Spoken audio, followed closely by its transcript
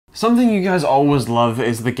Something you guys always love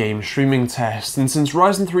is the game streaming test, and since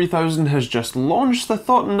Ryzen 3000 has just launched, I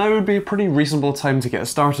thought now would be a pretty reasonable time to get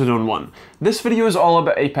started on one. This video is all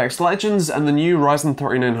about Apex Legends and the new Ryzen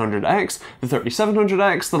 3900X, the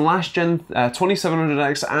 3700X, the last gen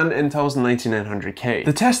 2700X, and Intel's 9900K.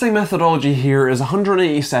 The testing methodology here is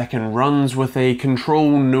 180-second runs with a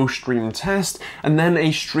control no stream test, and then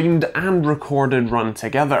a streamed and recorded run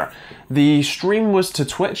together. The stream was to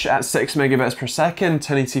Twitch at 6 megabits per second,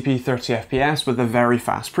 1080p 30 FPS with a very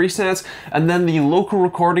fast preset, and then the local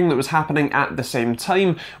recording that was happening at the same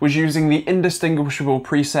time was using the indistinguishable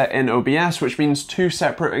preset in OBS, which means two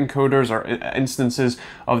separate encoders or instances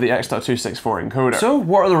of the X.264 encoder. So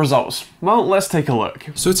what are the results? Well, let's take a look.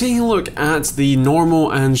 So taking a look at the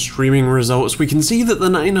normal and streaming results, we can see that the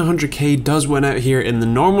 9900K does win out here in the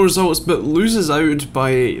normal results, but loses out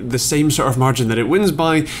by the same sort of margin that it wins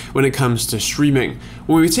by when it comes to streaming.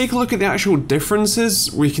 When we take a look at the actual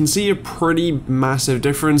differences, we can see a pretty massive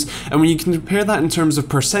difference, and when you compare that in terms of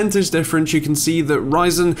percentage difference, you can see that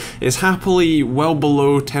Ryzen is happily well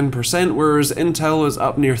below 10%, whereas Intel is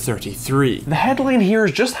up near 33%. The headline here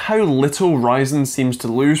is just how little Ryzen seems to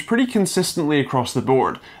lose pretty consistently across the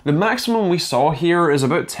board. The maximum we saw here is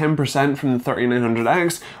about 10% from the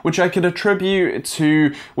 3900X, which I could attribute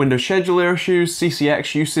to Windows scheduler issues,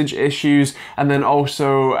 CCX usage issues, and then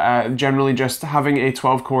also generally just having a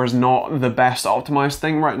 12 core is not the best optimized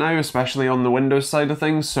thing right now, especially on the Windows side of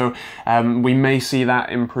things, so we may see that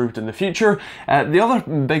improved in the future. The other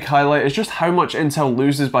big highlight is just how much Intel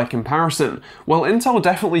loses by comparison. Well, Intel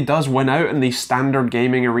definitely does win out in the standard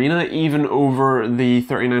gaming arena, even over the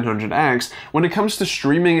 3900X. When it comes to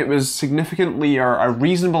streaming, it was significantly or a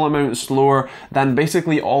reasonable amount slower than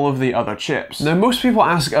basically all of the other chips. Now, most people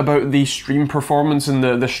ask about the stream performance and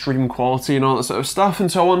the stream quality and all that sort of stuff, and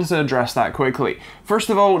so I wanted to address that quickly. First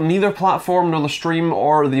of all, neither platform nor the stream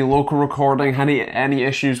or the local recording had any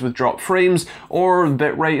issues with drop frames or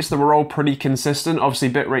bit rates. They were all pretty consistent. Obviously,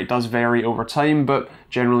 bitrate does vary over time, but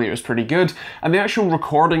generally it was pretty good. And the actual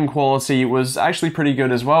recording quality was actually pretty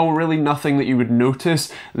good as well. Really nothing that you would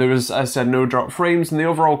notice. There was, as I said, no drop frames, and the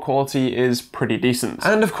overall quality is pretty decent.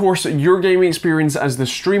 And of course, your gaming experience as the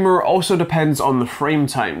streamer also depends on the frame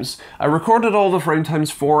times. I recorded all the frame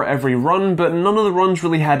times for every run, but none of the runs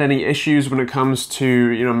really had any issues when it comes to,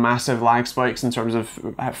 you know, massive lag spikes in terms of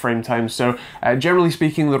frame times. So generally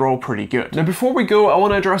speaking, they're all pretty good. Now, before we go, I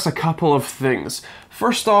want to address a couple of things.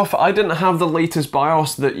 First off, I didn't have the latest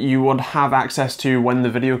BIOS that you would have access to when the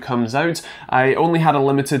video comes out. I only had a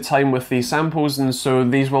limited time with these samples, and so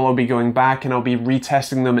these will all be going back, and I'll be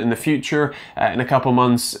retesting them in the future in a couple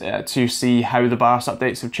months to see how the BIOS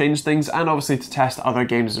updates have changed things, and obviously to test other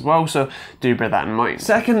games as well, so do bear that in mind.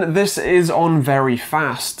 Second, this is on very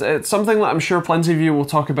fast. It's something that I'm sure plenty of you will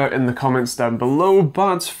talk about in the comments down below,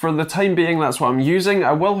 but for the time being, that's what I'm using.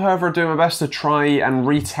 I will, however, do my best to try and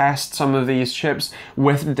retest some of these chips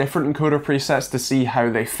with different encoder presets to see how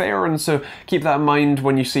they fare, and so keep that in mind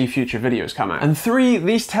when you see future videos come out. And three,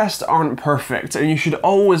 these tests aren't perfect, and you should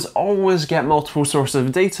always get multiple sources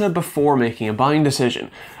of data before making a buying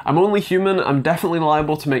decision. I'm only human, I'm definitely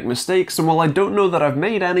liable to make mistakes, and while I don't know that I've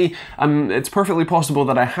made any, it's perfectly possible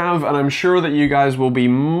that I have, and I'm sure that you guys will be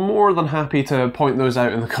more than happy to point those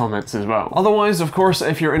out in the comments as well. Otherwise, of course,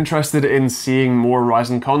 if you're interested in seeing more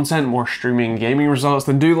Ryzen content, more streaming gaming results,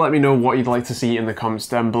 then do let me know what you'd like to see in the comments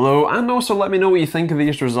down below, and also let me know what you think of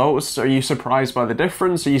these results. Are you surprised by the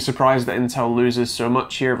difference? Are you surprised that Intel loses so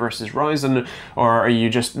much here versus Ryzen, or are you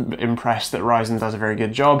just impressed that Ryzen does a very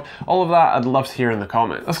good job? All of that I'd love to hear in the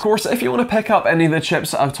comments. Of course, if you want to pick up any of the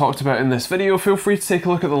chips that I've talked about in this video, feel free to take a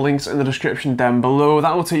look at the links in the description down below.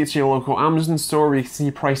 That will take you to your local Amazon store where you can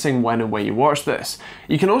see pricing when and where you watch this.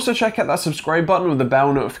 You can also check out that subscribe button with the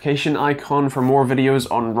bell notification icon for more videos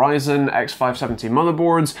on Ryzen, X570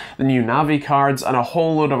 motherboards, the new Navi cards, and a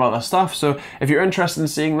whole load of other stuff, so if you're interested in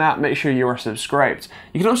seeing that, make sure you are subscribed.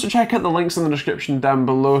 You can also check out the links in the description down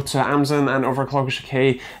below to Amazon and Overclockers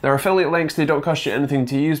UK. They're affiliate links, they don't cost you anything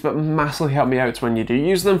to use, but massively help me out when you do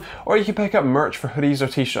use them, or you can pick up merch for hoodies or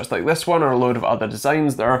t-shirts like this one, or a load of other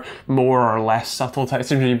designs that are more or less subtle.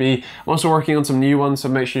 TechteamGB. I'm also working on some new ones, so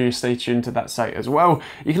make sure you stay tuned to that site as well.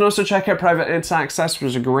 You can also check out Private Internet Access, which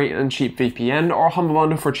is a great and cheap VPN, or Humble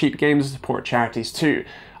Bundle for cheap games to support charities too.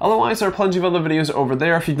 Otherwise, there are plenty of other videos over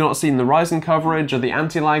there. If you've not seen the Ryzen coverage or the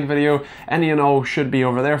anti-lag video, any and all should be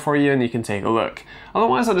over there for you, and you can take a look.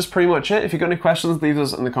 Otherwise, that is pretty much it. If you've got any questions, leave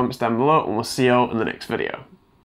those in the comments down below, and we'll see you all in the next video.